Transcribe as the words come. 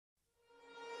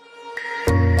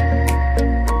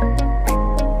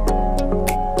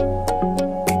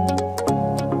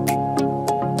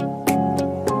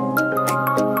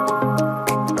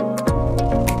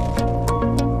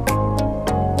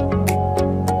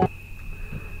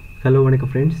Hello வணக்கம்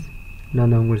friends,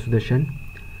 நான் தான் உங்கள் சுதர்ஷன்.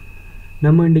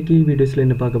 நம்ம இன்றைக்கி வீடியோஸில்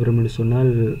என்ன பார்க்க போகிறோம்னு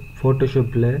சொன்னால்,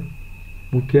 ஃபோட்டோஷாப்பில்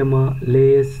முக்கியமாக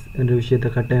லேயர்ஸ் என்ற விஷயத்தை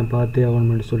கட்டாயம் பார்த்தே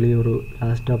ஆகணும்னு சொல்லி ஒரு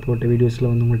லாஸ்ட்டாக போட்ட வீடியோஸில்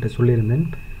உங்கள்கிட்ட சொல்லியிருந்தேன்.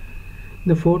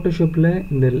 இந்த ஃபோட்டோஷாப்பில்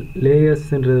இந்த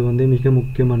லேயர்ஸ்ன்றது மிக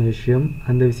முக்கியமான விஷயம்.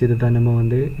 அந்த விஷயத்தை தான் நம்ம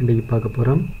இன்றைக்கி பார்க்க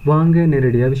போகிறோம். வாங்க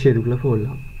நேரடியாக விஷயத்துக்குள்ளே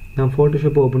போகலாம். நான்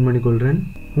ஃபோட்டோஷாப்பை ஓப்பன் பண்ணிக்கொள்கிறேன்.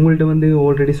 உங்கள்கிட்ட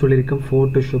ஆல்ரெடி சொல்லியிருக்கேன்,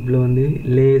 ஃபோட்டோஷாப்பில்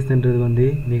லேயர்ஸ்ன்றது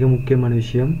மிக முக்கியமான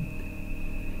விஷயம்.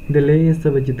 இந்த லேயர்ஸை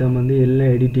வச்சு தான் எல்லா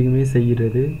எடிட்டிங்குமே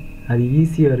செய்கிறது. அது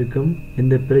ஈஸியாக இருக்கும்,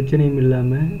 எந்த பிரச்சனையும்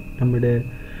இல்லாமல் நம்மளோட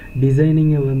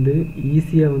டிசைனிங்கை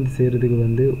ஈஸியாக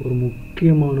செய்கிறதுக்கு ஒரு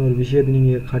முக்கியமான ஒரு விஷயத்தை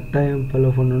நீங்கள் கட்டாயம்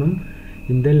ஃபாலோ பண்ணணும்,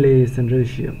 இந்த லேயர்ஸ்ன்ற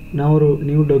விஷயம். நான் ஒரு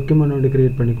நியூ டாக்குமெண்ட்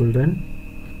க்ரியேட் பண்ணிக்கொள்கிறேன்.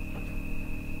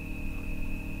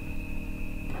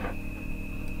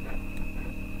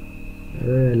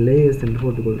 லேயர்ஸ் என்று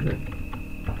போட்டுக்கொள்கிறேன்.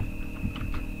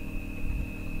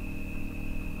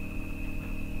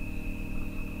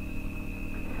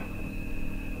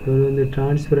 இவர்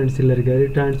டிரான்ஸ்பரன்சியில் இருக்கார்.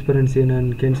 டிரான்ஸ்பரன்சியை நான்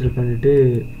கேன்சல் பண்ணிவிட்டு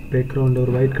பேக்ரவுண்ட்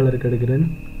ஒரு ஒயிட் கலருக்கு எடுக்கிறேன்.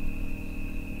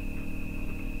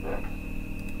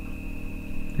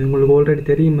 உங்களுக்கு ஆல்ரெடி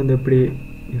தெரியும் எப்படி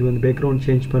இது பேக்ரவுண்ட்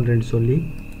சேஞ்ச் பண்ணுறேன்னு சொல்லி.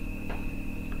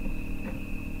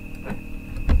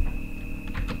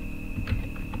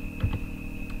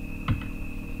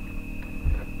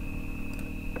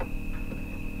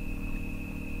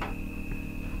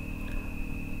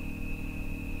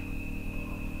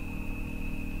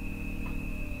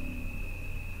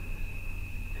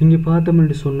 இங்கே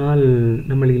பார்த்தோம்னு சொன்னால்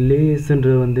நம்மளுக்கு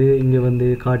லேயர்ஸ்ன்றது இங்கே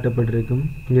காட்டப்பட்டிருக்கும்.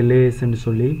 இங்கே லேயர்ஸ்ன்னு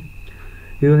சொல்லி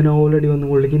இது நான் ஆல்ரெடி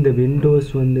உங்களுக்கு இந்த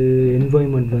விண்டோஸ்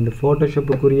என்வாய்மெண்ட்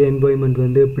ஃபோட்டோஷாப்புக்குரிய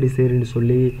என்வாய்மெண்ட் எப்படி செய்கிறேன்னு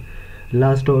சொல்லி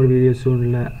லாஸ்ட்டாக ஒரு வீடியோஸ்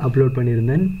ஒன்றில் அப்லோட்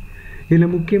பண்ணியிருந்தேன்.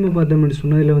 இதில் முக்கியமாக பார்த்தோம்னு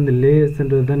சொன்னால் இதில்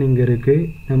லேயர்ஸ்ன்றது தான் இங்கே இருக்குது.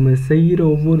 நம்ம செய்கிற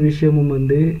ஒவ்வொரு விஷயமும்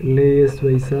லேயர்ஸ்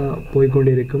வைஸாக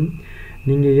போய்கொண்டே இருக்கும்.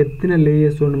 நீங்கள் எத்தனை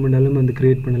லேயர்ஸ் வேணுமென்னாலும்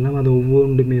க்ரியேட் பண்ணலாம். அது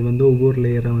ஒவ்வொன்றுமே ஒவ்வொரு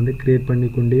லேயராக க்ரியேட்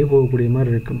பண்ணிக்கொண்டே போகக்கூடிய மாதிரி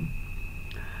இருக்கும்.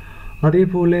 அதே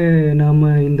போல் நாம்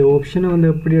இந்த ஆப்ஷனை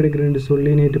எப்படி எடுக்கிறேன்னு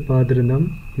சொல்லி நேற்று பார்த்துருந்தோம்.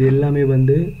 இது எல்லாமே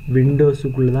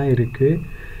விண்டோஸுக்குள்ளே தான் இருக்குது.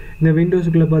 இந்த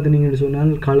விண்டோஸுக்குள்ளே பார்த்துனீங்கன்னு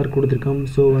சொன்னால் கலர் கொடுத்துருக்கோம்.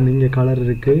 ஸோ இங்கே கலர்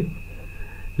இருக்குது.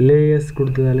 லேயர்ஸ்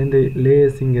கொடுத்ததால இந்த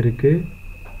லேயர்ஸ் இங்கே இருக்குது.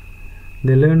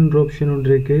 இந்த லேர்ன்ற ஆப்ஷன்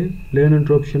ஒன்று இருக்குது.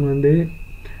 லேர்ன்ற ஆப்ஷன்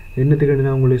என்னத்துக்கு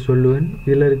நான் உங்களுக்கு சொல்லுவேன்.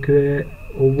 இதில் இருக்கிற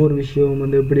ஒவ்வொரு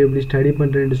விஷயமும் எப்படி ஸ்டடி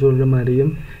பண்ணுறேன்னு சொல்கிற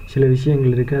மாதிரியும் சில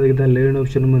விஷயங்கள் இருக்குது. அதுக்கு தான் லேர்ன்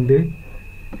ஆப்ஷனும்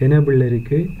எனேபிளில்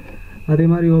இருக்குது. அதே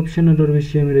மாதிரி ஆப்ஷன்ன்ற ஒரு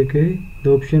விஷயம் இருக்குது. இந்த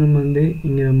ஆப்ஷனும்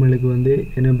இங்கே நம்மளுக்கு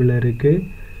எனேபிளில் இருக்குது.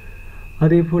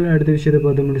 அதே போல் அடுத்த விஷயத்தை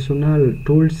பார்த்தோம்னு சொன்னால்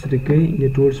டூல்ஸ் இருக்குது. இங்கே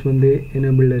டூல்ஸ்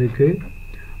எனேபிளில் இருக்குது.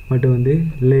 மட்டும்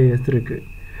லேயர்ஸ் இருக்குது.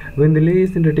 இப்போ இந்த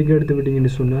லேயர்ஸ்ன்ற டிக்கெட் எடுத்து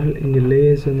விட்டிங்கன்னு சொன்னால் இங்கே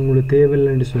லேயர்ஸ் உங்களுக்கு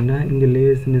தேவையில்லைன்னு சொன்னால் இங்கே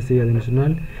லேயர்ஸ் என்ன செய்யாதுன்னு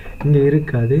சொன்னால் இங்கே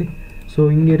இருக்காது. ஸோ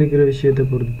இங்கே இருக்கிற விஷயத்தை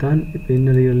பொறுத்து தான் இப்போ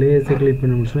என்னுடைய லேயர்ஸை கிளிக்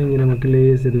பண்ணணும்னு சொன்னால் இங்கே நமக்கு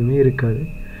லேயர்ஸ் எதுவுமே இருக்காது.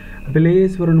 இப்போ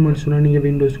லேயர்ஸ் வரணும்னு சொன்னால் நீங்கள்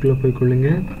விண்டோஸ்குள்ளே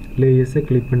போய்க்கொள்ளுங்க, லேயர்ஸை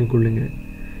கிளிக் பண்ணிக்கொள்ளுங்க.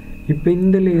 இப்போ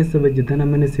இந்த லேயர்ஸை வச்சு தான்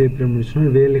நம்ம என்ன செய்ய போகிறோம்னு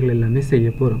சொன்னால் வேலைகள் எல்லாமே செய்ய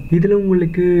போகிறோம். இதில்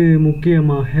உங்களுக்கு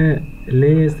முக்கியமாக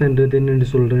லேயர்ஸ்ன்றது என்னென்னு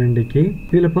சொல்கிறேன் இன்றைக்கி.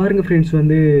 இதில் பாருங்கள் ஃப்ரெண்ட்ஸ்,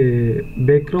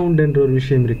 பேக்ரவுண்டுன்ற ஒரு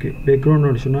விஷயம் இருக்குது.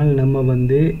 பேக்ரவுண்ட் சொன்னால் நம்ம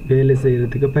வேலை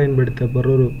செய்கிறதுக்கு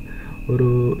பயன்படுத்தப்படுற ஒரு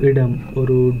இடம்,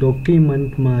 ஒரு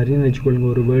டாக்குமெண்ட் மாதிரி நினச்சிக்கொள்ளுங்க,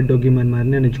 ஒரு வேர்ட் டாக்குமெண்ட்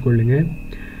மாதிரி நினச்சிக்கொள்ளுங்க.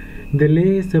 இந்த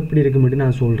லேயர்ஸ் எப்படி இருக்க மட்டும்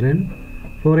நான் சொல்கிறேன்.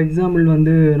 ஃபார் எக்ஸாம்பிள்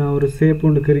நான் ஒரு ஷேப்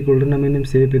ஒன்று கறிக்கொள்கிறேன். நம்ம இன்னும்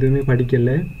ஷேப் எதுவுமே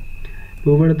படிக்கலை.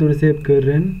 இப்போ ஒவ்வொருத்தோட ஷேப்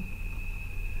கறேன்.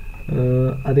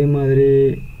 அதே மாதிரி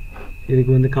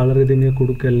இதுக்கு கலர் எதுவுமே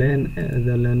கொடுக்கல,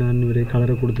 அதெல்லாம் நான் ஒரு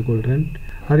கலரை கொடுத்துக்கொள்கிறேன்.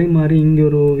 அதே மாதிரி இங்கே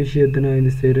ஒரு விஷயத்தை நான்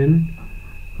இது செய்கிறேன்.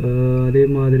 அதே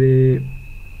மாதிரி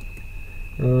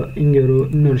இங்கே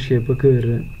இன்னொரு ஷேப்பை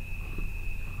கீறேன்.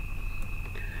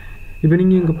 இப்போ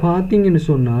நீங்கள் இங்கே பார்த்தீங்கன்னு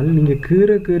சொன்னால் நீங்கள்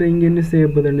கீரை இங்கே என்ன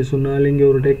செய்யப்படுதுன்னு சொன்னால் இங்கே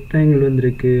ஒரு ரெக்டாங்கிள்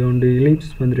வந்திருக்கு, ஒன்று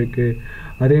எலிப்ஸ் வந்திருக்கு,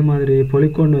 அதே மாதிரி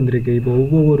பொலிகோன் வந்திருக்கு. இப்போ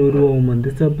ஒவ்வொரு உருவமும்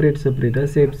செப்பரேட்டாக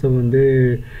ஷேப்ஸை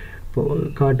இப்போ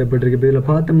காட்டப்பட்டிருக்கு. இப்போ இதில்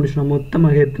பார்த்து முடிச்சுனா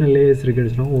மொத்தமாக எத்தனை லேயர்ஸ்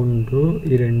இருக்குன்னு சொன்னால் 1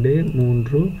 2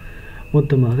 3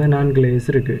 மொத்தமாக 4 லேயர்ஸ்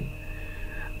இருக்குது.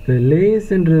 இப்போ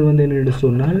லேயர்ஸ்ன்றது என்னென்னு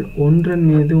சொன்னால் ஒன்றன்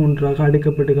மீது ஒன்றாக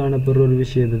அடுக்கப்பட்டு காணப்படுற ஒரு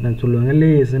விஷயத்தை தான் சொல்லுவாங்க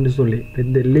லேயர்ஸ்ன்னு சொல்லி. இப்போ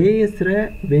இந்த லேயர்ஸில்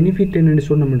பெனிஃபிட் என்னென்னு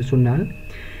சொன்னால்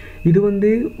இது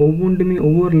ஒவ்வொன்றுமே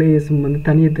ஒவ்வொரு லேயர்ஸும்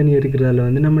தனியாக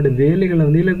இருக்கிறதால நம்மளோட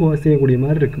வேலைகளை இலகுவாக செய்யக்கூடிய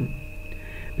மாதிரி இருக்கும்.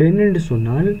 இப்போ என்னென்னு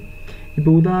சொன்னால் இப்போ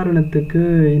உதாரணத்துக்கு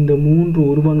இந்த 3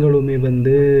 உருவங்களுமே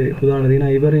உதாரணத்துக்கு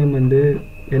நான் இவரையும்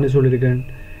என்ன சொல்லியிருக்கேன்,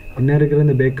 என்ன இருக்கிற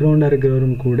இந்த பேக்ரவுண்டாக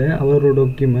இருக்கிறவரும் கூட அவரோட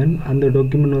டாக்குமெண்ட், அந்த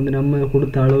டாக்குமெண்ட் நம்ம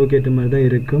கொடுத்த அளவுக்கு ஏற்ற மாதிரி தான்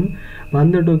இருக்கும்.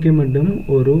 அந்த டாக்குமெண்ட்டும்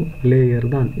ஒரு லேயர்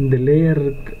தான். இந்த லேயர்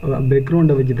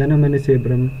பேக்ரவுண்டை வச்சு தான் நம்ம என்ன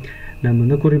செய்யப்படுறோம், நம்ம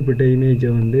வந்து குறிப்பிட்ட இமேஜை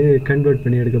வந்து கன்வெர்ட்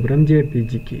பண்ணி எடுக்க போகிறோம்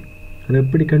ஜேபிஜிக்கு. அதை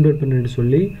எப்படி கன்வெர்ட் பண்ணுன்னு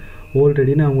சொல்லி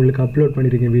ஆல்ரெடி நான் உங்களுக்கு அப்லோட்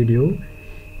பண்ணியிருக்கேன் வீடியோ.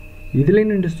 இதில்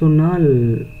என்னென்று சொன்னால்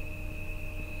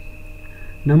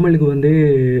நம்மளுக்கு வந்து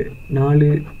 4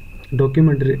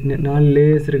 டாக்குமெண்ட் 4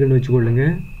 லேயர்ஸ் இருக்குன்னு வச்சுக்கொள்ளுங்க.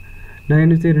 நான்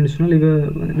என்ன செய்கிறேன்னு சொன்னால் இவ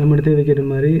நம்ம தேவைக்கிற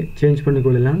மாதிரி சேஞ்ச்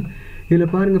பண்ணிக்கொள்ளலாம்.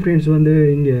 இதில் பாருங்கள் ஃப்ரெண்ட்ஸ், வந்து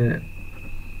இங்கே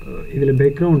இதில்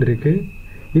பேக்ரவுண்ட் இருக்குது.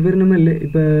 இவர் நம்ம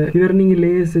இப்போ இவர் நீங்கள்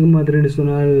லேயர்ஸுக்கு மாத்திரன்னு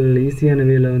சொன்னால் ஈஸியான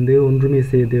வேலை வந்து ஒன்றுமே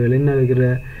செய்ய தேவையில்லை. என்ன இருக்கிற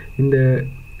இந்த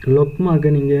லொக் மார்க்கை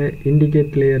நீங்கள்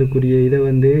இண்டிகேட் லேயருக்குரிய இதை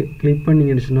வந்து கிளிக்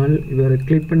பண்ணிங்கன்னு சொன்னால் இவரை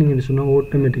கிளிக் பண்ணிங்கன்னு சொன்னால்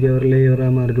ஆட்டோமேட்டிக்காக இவர்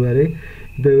லேயராக மாறிடுவார்.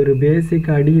 இப்போ ஒரு பேசிக்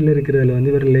அடியில் இருக்கிறதில்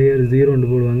வந்து இவர் லேயர்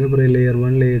 0 போடுவாங்க, அப்புறம் லேயர்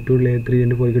 1 லேயர் 2 லேயர்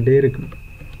 3 போய்கிட்டே இருக்கும்.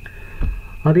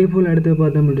 அதே போல் அடுத்து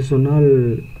பார்த்தோம்னு சொன்னால்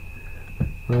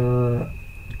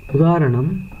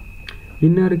உதாரணம்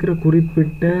இன்னும் இருக்கிற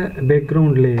குறிப்பிட்ட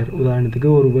பேக்ரவுண்ட் லேயர், உதாரணத்துக்கு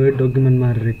ஒரு வேர்ட் டாக்குமெண்ட்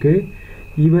மாதிரி இருக்குது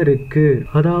இவருக்கு,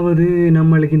 அதாவது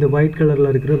நம்மளுக்கு இந்த ஒயிட் கலரில்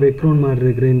இருக்கிற பேக்ரவுண்ட் மாதிரி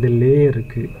இருக்கிற இந்த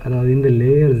லேயருக்கு, அதாவது இந்த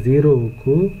லேயர்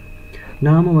 0க்கு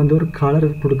நாம் வந்து ஒரு கலர்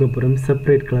கொடுக்க போகிறோம்,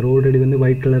 செப்பரேட் கலர். ஆல்ரெடி வந்து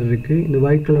ஒயிட் கலர் இருக்குது, இந்த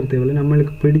ஒயிட் கலர் தேவையில்லை,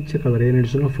 நம்மளுக்கு பிடிச்ச கலர்.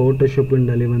 ஏன்னு சொன்னால்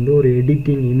ஃபோட்டோஷாப்புன்றாலே வந்து ஒரு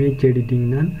எடிட்டிங், இமேஜ் எடிட்டிங்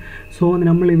தான். ஸோ வந்து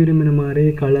நம்மளை விரும்பின மாதிரி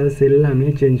கலர்ஸ் எல்லாமே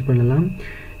சேஞ்ச் பண்ணலாம்.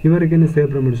 இவருக்கு என்ன செய்ய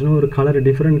போகிறோம் சொன்னால் ஒரு கலர்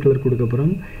டிஃப்ரெண்ட் கலர் கொடுக்க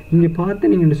போகிறோம். இங்கே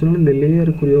பார்த்து நீங்கள் சொன்னால் இந்த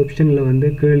லேயருக்குரிய ஆப்ஷனில் வந்து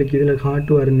கேளுக்கு இதில்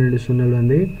காட்டுவாருன்னு சொன்னால்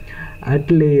வந்து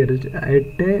at layer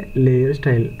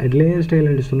style. At layer style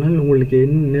என்று சொன்னால் உங்களுக்கு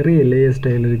நிறைய லேயர்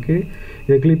ஸ்டைல் இருக்குது.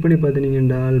 இதை கிளிக் பண்ணி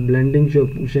பார்த்தீங்கன்னால் பிளெண்டிங்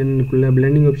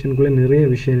ஆப்ஷனுக்குள்ளே நிறைய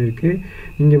விஷயம் இருக்குது.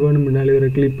 நீங்கள் வேணும்னாலும்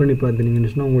இவரை கிளிக் பண்ணி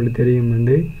பார்த்தீங்கன்னு சொன்னால் உங்களுக்கு தெரியும்.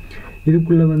 வந்து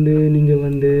இதுக்குள்ளே வந்து நீங்கள்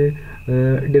வந்து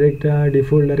டிரெக்டாக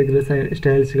டிஃபால்ட்டாக இருக்கிற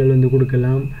ஸ்டைல்ஸ்கள் வந்து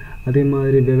கொடுக்கலாம். அதே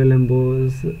மாதிரி bevel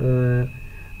EMBOSS,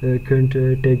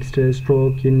 text,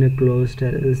 stroke, inner close,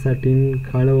 சட்டின்,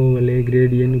 colour overlay,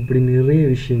 gradient, இப்படி நிறைய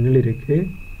விஷயங்கள் இருக்குது.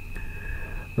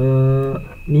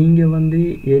 நீங்கள் வந்து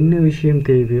என்ன விஷயம்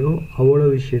தேவையோ அவ்வளோ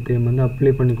விஷயத்தையும் வந்து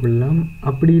அப்ளை பண்ணிக்கொள்ளலாம்.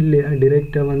 அப்படி இல்லையா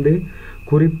டிரெக்டாக வந்து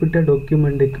குறிப்பிட்ட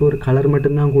டாக்குமெண்ட்டுக்கு ஒரு கலர்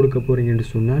மட்டும்தான் கொடுக்க போகிறீங்கன்னு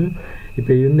சொன்னால்,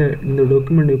 இப்போ இந்த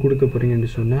டாக்குமெண்ட்டுக்கு கொடுக்க போகிறீங்கன்னு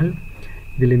சொன்னால்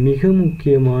இதில் மிக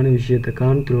முக்கியமான விஷயத்தை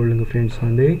காண்பித்துள்ளங்க ஃப்ரெண்ட்ஸ்.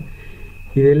 வந்து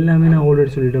இது எல்லாமே நான்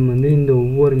ஆல்ரெடி சொல்லிட்டோம். வந்து இந்த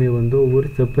ஒவ்வொருமே வந்து ஒவ்வொரு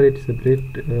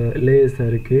செப்பரேட் லேயர்ஸாக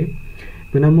இருக்குது.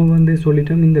 இப்போ நம்ம வந்து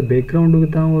சொல்லிட்டோம் இந்த பேக்ரவுண்டுக்கு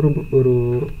தான் ஒரு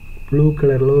ப்ளூ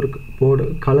கலரில் ஒரு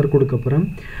கலர் கொடுக்க போகிறோம்.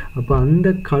 அப்போ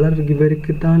அந்த கலருக்கு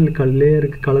இவருக்கு தான்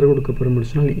லேயருக்கு கலர் கொடுக்க போகிறோம்னு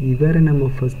சொன்னால் இவரை நம்ம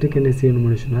ஃபஸ்ட்டுக்கு என்ன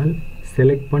செய்யணும்னு சொன்னால்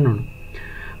செலக்ட் பண்ணணும்.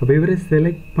 அப்போ இவரை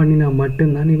செலக்ட் பண்ணினா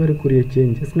மட்டும்தான் இவருக்குரிய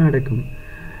சேஞ்சஸ் நடக்கும்.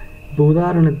 இப்போ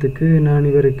உதாரணத்துக்கு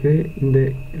நான் இவருக்கு இந்த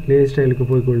லேயர் ஸ்டைலுக்கு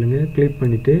போய்க்கொள்ளுங்க, கிளிக்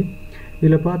பண்ணிவிட்டு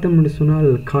இதில் பார்த்தோம்னு சொன்னால்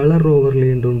கலர்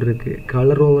ஓவர்லேன்ற ஒன்று இருக்குது.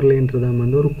 கலர் ஓவர்லேன்றதான்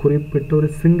வந்து ஒரு குறிப்பிட்ட ஒரு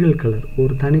சிங்கிள் கலர்,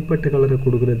 ஒரு தனிப்பட்ட கலரை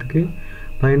கொடுக்குறதுக்கு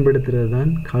பயன்படுத்துகிறது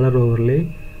தான் கலர் ஓவர்லே.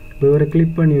 இப்போ இவரை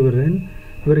கிளிக் பண்ணி விடுறேன்.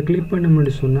 இவரை கிளிக்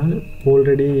பண்ணோம்னு சொன்னால்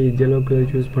ஆல்ரெடி ஜெலோ கலர்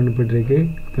சூஸ் பண்ணப்பட்டிருக்கு.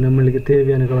 இப்போ நம்மளுக்கு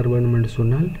தேவையான கலர் வேணும்னு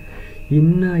சொன்னால்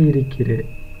இன்னும்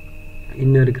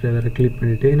இருக்கிறவரை கிளிக்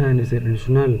பண்ணிவிட்டு நான் என்ன செய்கிறேன்னு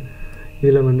சொன்னால்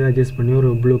இதில் வந்து அட்ஜஸ்ட் பண்ணி ஒரு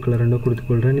ப்ளூ கலர் ரெண்டோ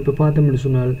கொடுத்துக்கொள்கிறேன். இப்போ பார்த்தோம்னு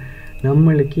சொன்னால்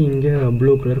நம்மளுக்கு இங்கே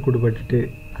ப்ளூ கலர் கொடுப்பட்டு,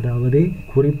 அதாவது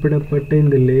குறிப்பிடப்பட்ட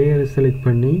இந்த லேயரை செலக்ட்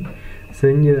பண்ணி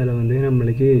செஞ்சதால் வந்து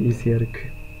நம்மளுக்கு ஈஸியாக இருக்குது.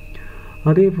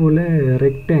 அதே போல்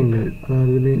ரெக்டாங்கிள்,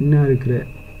 அதாவது இன்னும் இருக்கிற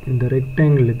இந்த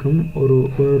ரெக்டாங்கிளுக்கும்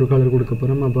ஒரு கலர் கொடுக்க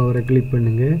போகிறோம். அப்போ அவரை கிளிக்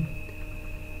பண்ணுங்கள்,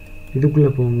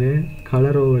 இதுக்குள்ளே போங்க,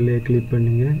 கலர் ஓவர்லே கிளிக்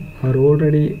பண்ணுங்கள். அவர்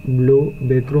ஆல்ரெடி ப்ளூ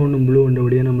பேக்ரவுண்டும்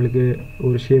ப்ளூன்றபடியாக நம்மளுக்கு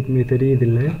ஒரு ஷேப்புமே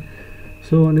தெரியுதில்லை.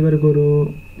 ஸோ வந்து இவருக்கு ஒரு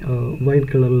ஒயிட்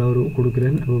கலரில் ஒரு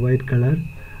கொடுக்குறேன், ஒயிட் கலர்.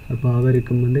 அப்போ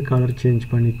அவருக்கும் வந்து கலர் சேஞ்ச்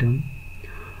பண்ணிட்டேன்.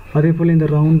 அதே போல் இந்த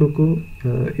ரவுண்டுக்கும்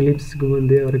எலிப்ஸுக்கு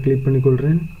வந்து அவரை கிளிக்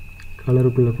பண்ணிக்கொள்கிறேன்,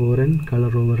 கலருக்குள்ளே போகிறேன்,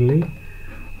 கலர் ஓவர்லே.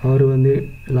 அவர் வந்து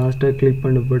லாஸ்ட்டாக கிளிக்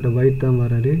பண்ணப்பட்ட ஒயிட் தான்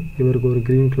வராரு. இவருக்கு ஒரு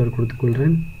க்ரீன் கலர்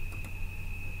கொடுத்துக்கொள்கிறேன்.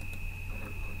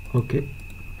 ஓகே,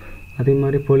 அதே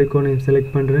மாதிரி பொலிகோனையும்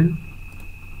செலக்ட் பண்ணுறேன்,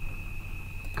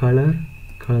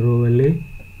 கலர் ஓவர்லே.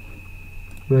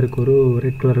 இவருக்கு ஒரு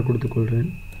ரெட் கலரை கொடுத்துக்கொள்கிறேன்.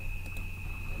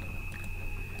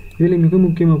 இதில் மிக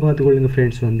முக்கியமாக பார்த்துக்கொள்ளுங்க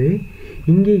ஃப்ரெண்ட்ஸ். வந்து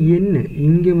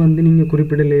இங்கே வந்து நீங்கள்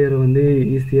குறிப்பிட்ட லேயரை வந்து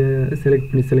ஈஸியாக செலக்ட்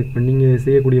பண்ணி நீங்கள்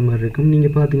செய்யக்கூடிய மாதிரி இருக்கும்.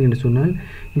 நீங்கள் பார்த்தீங்கன்னு சொன்னால்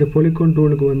இந்த பொலிகோன்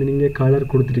டூலுக்கு வந்து நீங்கள் கலர்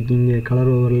கொடுத்துருக்கீங்க, கலர்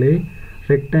ஓவர்லே.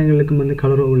 ரெக்டாங்கிளுக்கும் வந்து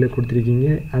கலர் ஓவர்லே கொடுத்துருக்கீங்க.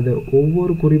 அதை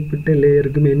ஒவ்வொரு குறிப்பிட்ட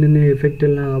லேயருக்கும் என்னென்ன எஃபெக்ட்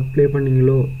எல்லாம் அப்ளை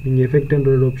பண்ணிங்களோ, நீங்கள்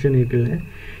எஃபெக்ட்ன்ற ஒரு ஆப்ஷன் இருக்குல்ல,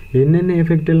 என்னென்ன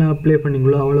எஃபெக்ட் எல்லாம் அப்ளை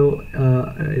பண்ணிங்களோ அவ்வளோ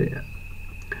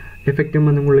எஃபெக்டும்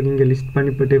வந்து உங்களுக்கு இங்கே லிஸ்ட்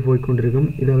பண்ணிப்பட்டே போய்கொண்டிருக்கும்.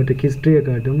 இதை அவற்றை ஹிஸ்ட்ரியை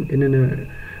காட்டும், என்னென்ன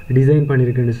டிசைன்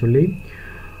பண்ணியிருக்குன்னு சொல்லி.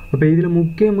 அப்போ இதில்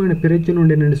முக்கியமான பிரச்சனை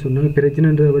ஒன்று என்னென்னு சொன்னால்,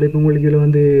 பிரச்சனைன்றதை விட இப்போ உங்களுக்கு இதில்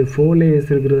வந்து 4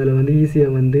 லேயர்ஸ் இருக்கிறதால வந்து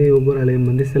ஈஸியாக வந்து ஒவ்வொரு ஆளையும்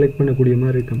வந்து செலக்ட் பண்ணக்கூடிய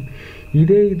மாதிரி இருக்கும்.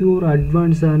 இது ஒரு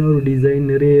அட்வான்ஸான ஒரு டிசைன்,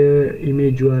 நிறைய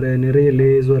இமேஜ் வர, நிறைய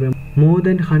லேயர்ஸ் வர, மோர்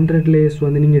தென் 100 லேயர்ஸ்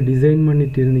வந்து நீங்கள் டிசைன்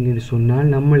பண்ணிட்டு இருந்தீங்கன்னு சொன்னால்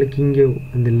நம்மளுக்கு இங்கே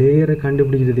அந்த லேயரை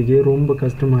கண்டுபிடிக்கிறதுக்கே ரொம்ப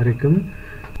கஷ்டமாக இருக்கும்.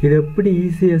 இதை எப்படி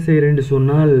ஈஸியாக செய்கிறேன்னு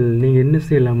சொன்னால் நீங்கள் என்ன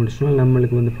செய்யலாம்னு சொன்னால்,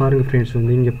 நம்மளுக்கு வந்து பாருங்கள் ஃப்ரெண்ட்ஸ்,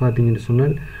 வந்து இங்கே பார்த்தீங்கன்னு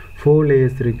சொன்னால் 4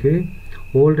 லேயர்ஸ் இருக்குது.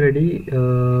 ஆல்ரெடி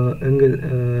எங்கள்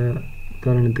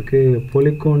உதாரணத்துக்கு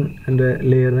பொலிகான் என்ற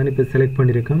லேயர் தான் இப்போ செலக்ட்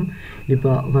பண்ணியிருக்கோம்.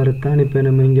 இப்போ வரத்தான் இப்போ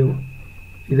நம்ம இங்கே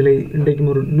இதில் இன்றைக்கு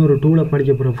இன்னொரு டூலை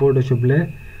படிக்க போகிறோம் ஃபோட்டோஷாப்பில்,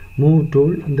 மூவ்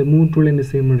டூல். இந்த மூவ் டூல் என்ன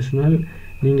செய்யணும்னு சொன்னால்,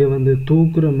 நீங்கள் வந்து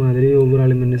தூக்குற மாதிரி ஒவ்வொரு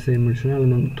ஆளும் என்ன செய்யணும்னு சொன்னால்,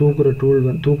 அந்த தூக்குற டூல்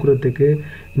தூக்குறதுக்கு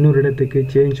இன்னொரு இடத்துக்கு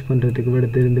சேஞ்ச் பண்ணுறதுக்கு,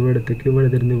 இடத்திலிருந்து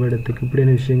இடத்துக்கு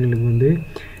இப்படியான விஷயங்களுக்கு வந்து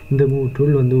இந்த மூவ்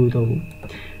டூல் வந்து உதவும்.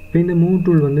 இப்போ இந்த மூவ்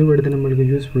டூல் வந்து எடுத்து நம்மளுக்கு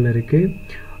யூஸ்ஃபுல்லாக இருக்குது.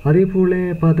 அதே போல்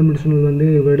பார்த்தோம்னு சொன்னால் வந்து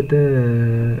எடுத்த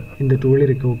இந்த டூல்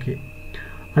இருக்குது. ஓகே,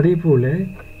 அதே போல்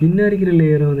இன்னும் இருக்கிற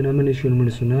லேயரை வந்து நம்ம என்ன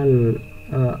செய்யணும்னு சொன்னால்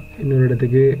இன்னொரு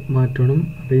இடத்துக்கு மாற்றணும்.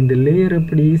 அப்போ இந்த லேயர்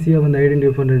எப்படி ஈஸியாக வந்து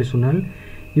ஐடென்டிஃபை பண்ணுறேன்னு சொன்னால்,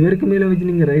 இவருக்கு மேலே வச்சு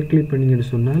நீங்கள் ரைட் கிளிக்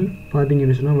பண்ணிங்கன்னு சொன்னால்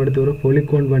பார்த்தீங்கன்னு சொன்னால் அடுத்த ஒரு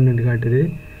பொலிகான் 1 காட்டுது.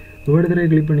 இடத்த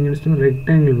ரைட் கிளிக் பண்ணிங்கன்னு சொன்னால்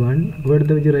ரெக்டாங்கிள் 1,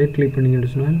 இடத்த வச்சு ரைட் கிளிக்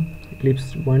பண்ணிங்கன்னு சொன்னால் கிளிப்ஸ்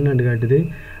 1 காட்டுது.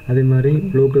 அதே மாதிரி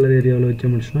ப்ளூ கலர் ஏரியாவில்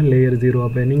வச்சோம்னு சொன்னால் லேயர் 0.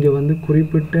 அப்போ நீங்கள் வந்து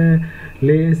குறிப்பிட்ட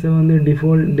லேயர்ஸை வந்து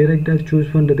டிரெக்டாக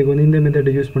சூஸ் பண்ணுறதுக்கு வந்து இந்த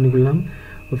மெத்தடை யூஸ் பண்ணிக்கலாம்.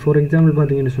 ஃபார் எக்ஸாம்பிள்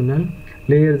பார்த்தீங்கன்னு சொன்னால்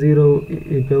லேயர் 0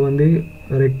 இப்போ வந்து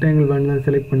ரெக்டாங்கிள் 1 தான்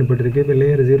செலக்ட் பண்ணப்பட்டிருக்கு. இப்போ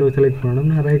லேயர் 0 செலக்ட் பண்ணணும்.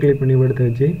 நான் ரைட் கிளிக் பண்ணி இடத்த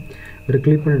வச்சு ஒரு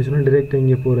கிளிக் பண்ணிட்டு சொன்னால் டிரெக்டாக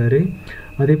இங்கே போகிறாரு.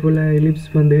 அதே போல் எலிப்ஸ்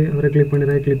வந்து அவரை கிளிக் பண்ணி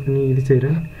ரைட் கிளிக் பண்ணி இது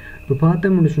செய்கிறேன். இப்போ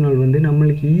பார்த்தோம்னு சொன்னால் வந்து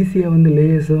நம்மளுக்கு ஈஸியாக வந்து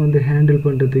லேயர்ஸை வந்து ஹேண்டில்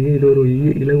பண்ணுறதுக்கு இது ஒரு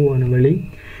இலகுவான வழி.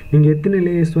 நீங்கள் எத்தனை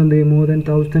லேயர்ஸ் வந்து மோர் தென்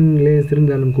 1000 லேயர்ஸ்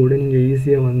இருந்தாலும் கூட நீங்கள்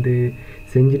ஈஸியாக வந்து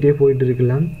செஞ்சுட்டே போயிட்டு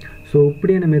இருக்கலாம். ஸோ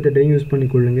இப்படியான மெத்தடையும் யூஸ்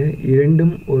பண்ணிக்கொள்ளுங்கள்.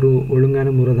 இரண்டும் ஒரு ஒழுங்கான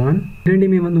முறை தான்.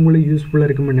 இரண்டுமே வந்து உங்களுக்கு யூஸ்ஃபுல்லாக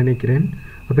இருக்குமென்னு நினைக்கிறேன்.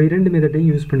 அப்போ 2 மெத்தடையும்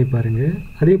யூஸ் பண்ணி பாருங்கள்.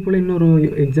 அதே போல் இன்னொரு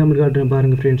எக்ஸாம்பிள் காட்டுறேன்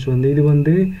பாருங்கள் ஃப்ரெண்ட்ஸ். வந்து இது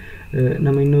வந்து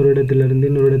நம்ம இன்னொரு இடத்துலேருந்து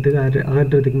இன்னொரு இடத்துக்கு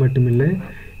அகற்றுறதுக்கு மட்டும் இல்லை,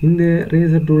 இந்த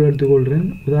ரேசர் டூல் எடுத்துக்கொள்கிறேன்.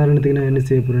 உதாரணத்துக்கு நான் என்ன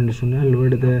செய்ய போகிறேன்னு சொன்னால்,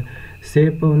 எடுத்த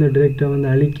ஷேப்பை வந்து டிரெக்டாக வந்து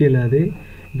அழிக்க இல்லாது.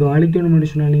 இப்போ அழிக்கணும்னு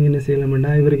சொன்னால் நீங்கள் என்ன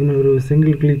செய்யலாம்டா, இவருக்கு மேலே ஒரு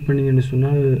சிங்கிள் கிளிக் பண்ணிங்கன்னு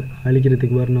சொன்னால்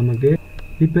அழிக்கிறதுக்கு வரும் நமக்கு.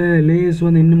 இப்போ லேயர்ஸ்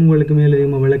வந்து இன்னும் உங்களுக்கு மேலே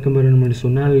அதிகமாக விளக்கம் பெறணும்னு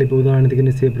சொன்னால், இப்போ உதாரணத்துக்கு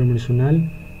என்ன செய்ய போகிறோம்னு சொன்னால்,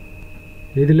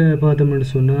 இதில் பார்த்தோம்னு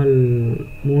சொன்னால்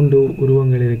 3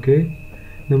 உருவங்கள் இருக்குது.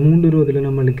 இந்த 3 உருவத்தில்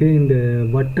நம்மளுக்கு இந்த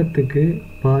வட்டத்துக்கு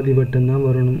பாதி வட்டம் தான்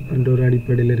வரணும் என்ற ஒரு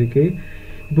அடிப்படையில் இருக்குது.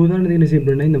 இப்போ உதாரணத்துக்கு என்ன செய்ய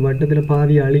போகிறேன்னா, இந்த வட்டத்தில்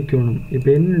பாதியை அழிக்கணும். இப்போ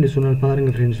என்னென்னு சொன்னால்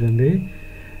பாருங்கள் ஃப்ரெண்ட்ஸ், வந்து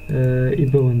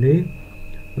இப்போ வந்து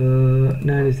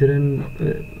நான் சிறன்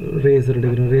ரேசர்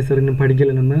எடுக்கிறோம். ரேசர் இன்னும்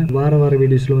படிக்கலை, நம்ம வார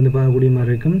வீடியோஸில் வந்து பார்க்கக்கூடிய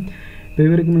மாதிரி இருக்கும். இப்போ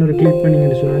இவருக்கு மேலே ஒரு கிளிக்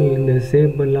பண்ணிங்கன்னு சொன்னால் இந்த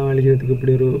ஷேப் எல்லாம் அழிக்கிறதுக்கு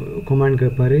இப்படி ஒரு கமாண்ட்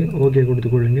கேட்பார். ஓகே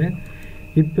கொடுத்துக்கொள்ளுங்க.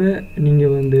 இப்போ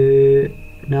நீங்கள் வந்து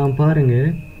நான்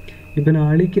பாருங்கள், இப்போ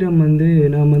நான் அழிக்கிறேன் வந்து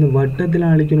நான் வந்து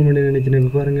வட்டத்தில் அழிக்கணும்னு நினைக்கிறேன்.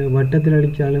 இப்போ பாருங்கள், வட்டத்தில்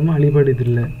அழித்தாலும்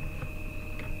அழிபடுதில்லை.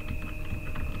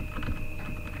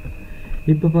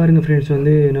 இப்போ பாருங்கள் ஃப்ரெண்ட்ஸ்,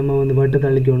 வந்து நம்ம வந்து வட்டத்தை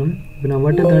அழிக்கணும். இப்போ நான்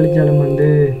வட்டத்தை அழித்தாலும் வந்து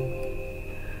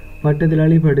வட்டத்தில்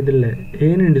அழிபடுதில்லை.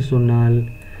 ஏனென்று சொன்னால்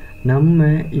நம்ம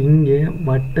இங்கே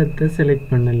வட்டத்தை செலக்ட்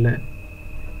பண்ணலை,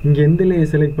 இங்கே எந்த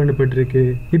லேயர் செலக்ட் பண்ணப்பட்டிருக்கு.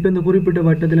 இப்போ இந்த குறிப்பிட்ட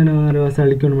வட்டத்தில் நான் அரவாசம்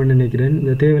அழிக்கணும்னு நினைக்கிறேன்,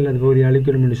 இந்த தேவையில்லாத பகுதியை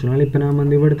அழிக்கணும்னு சொன்னால் இப்போ நான்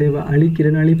வந்து இவடத்தை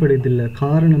அழிக்கிறேன்னு அழிப்படையதில்லை.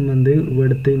 காரணம் வந்து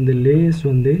இவடத்தை இந்த லேயர்ஸ்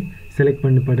வந்து செலக்ட்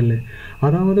பண்ணப்படலை.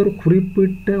 அதாவது ஒரு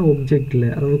குறிப்பிட்ட ஒப்ஜெக்டில்,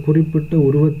 அதாவது குறிப்பிட்ட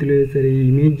உருவத்திலேயோ சரி,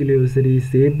 இமேஜ்லேயோ சரி,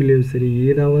 ஷேப்லேயோ சரி,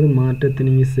 ஏதாவது மாற்றத்தை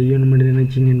நீங்கள் செய்யணும்னு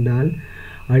நினைச்சிங்கன்றால்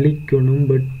அழிக்கணும்,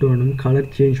 வெட்டணும்,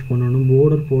 கலர் சேஞ்ச் பண்ணணும்,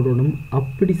 போர்டர் போடணும்,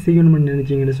 அப்படி செய்யணும்னு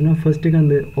நினச்சிங்கன்னு சொன்னால் ஃபஸ்ட்டுக்கு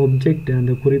அந்த ஒப்ஜெக்ட்,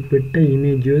 அந்த குறிப்பிட்ட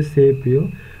இமேஜோ ஷேப்பையோ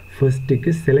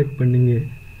ஃபஸ்ட்டுக்கு செலக்ட் பண்ணுங்க.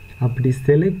 அப்படி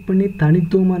செலக்ட் பண்ணி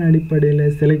தனித்துவமான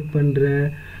அடிப்படையில் செலக்ட் பண்ணுற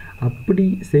அப்படி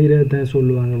செய்கிறது தான்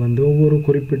சொல்லுவாங்க வந்து ஒவ்வொரு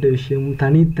குறிப்பிட்ட விஷயமும்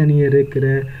தனித்தனியாக இருக்கிற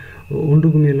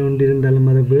ஒன்றுக்கு மேலே ஒன்று இருந்தாலும்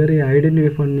அதை வேறே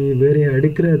ஐடென்டிஃபை பண்ணி வேறே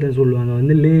எடுக்கிறது தான் சொல்லுவாங்க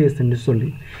வந்து லேயர்ஸ்ன்னு சொல்லி.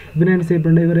 இப்போ நான் சேவ்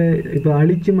பண்ண இவரை இப்போ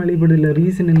அழிச்சு மழிப்படலை.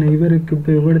 ரீசன் என்ன, இவருக்கு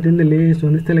இப்போ இவரது இந்த லேயர்ஸ்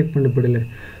வந்து செலக்ட் பண்ணப்படலை.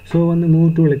 ஸோ வந்து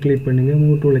மூவ் டூவில் கிளிக் பண்ணுங்கள்.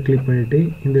 மூவ் டூவில் கிளிக் பண்ணிவிட்டு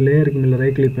இந்த லேயருக்கு மேலே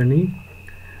ரைட் கிளிக் பண்ணி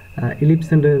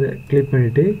எலிப்ஸ்ன்றதை கிளிக்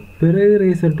பண்ணிவிட்டு பிறகு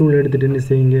ரேசர் டூல் எடுத்துகிட்டு என்ன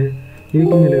செய்யுங்க,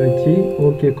 இதுக்கு மேலே வச்சு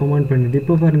ஓகே கமாண்ட் பண்ணிவிட்டு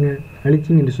இப்போ பாருங்கள்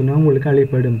அழிச்சிங்கன்னு சொன்னால் உங்களுக்கு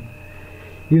அழிப்படும்.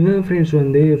 இதுதான் ஃப்ரெண்ட்ஸ்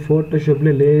வந்து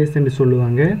ஃபோட்டோஷாப்பில் லேயர்ஸ்ன்னு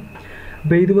சொல்லுவாங்க.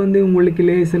 இப்போ இது வந்து உங்களுக்கு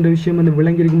லேயர்ஸ்ன்ற விஷயம் வந்து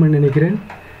விளங்கியிருக்குமென்னு நினைக்கிறேன்.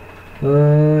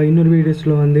 இன்னொரு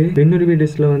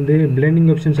வீடியோஸில் வந்து பிளெண்டிங்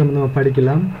ஆப்ஷன் சம்மந்தமாக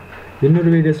படிக்கலாம்.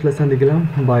 இன்னொரு வீடியோஸில் சந்திக்கலாம்.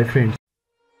 Bye friends.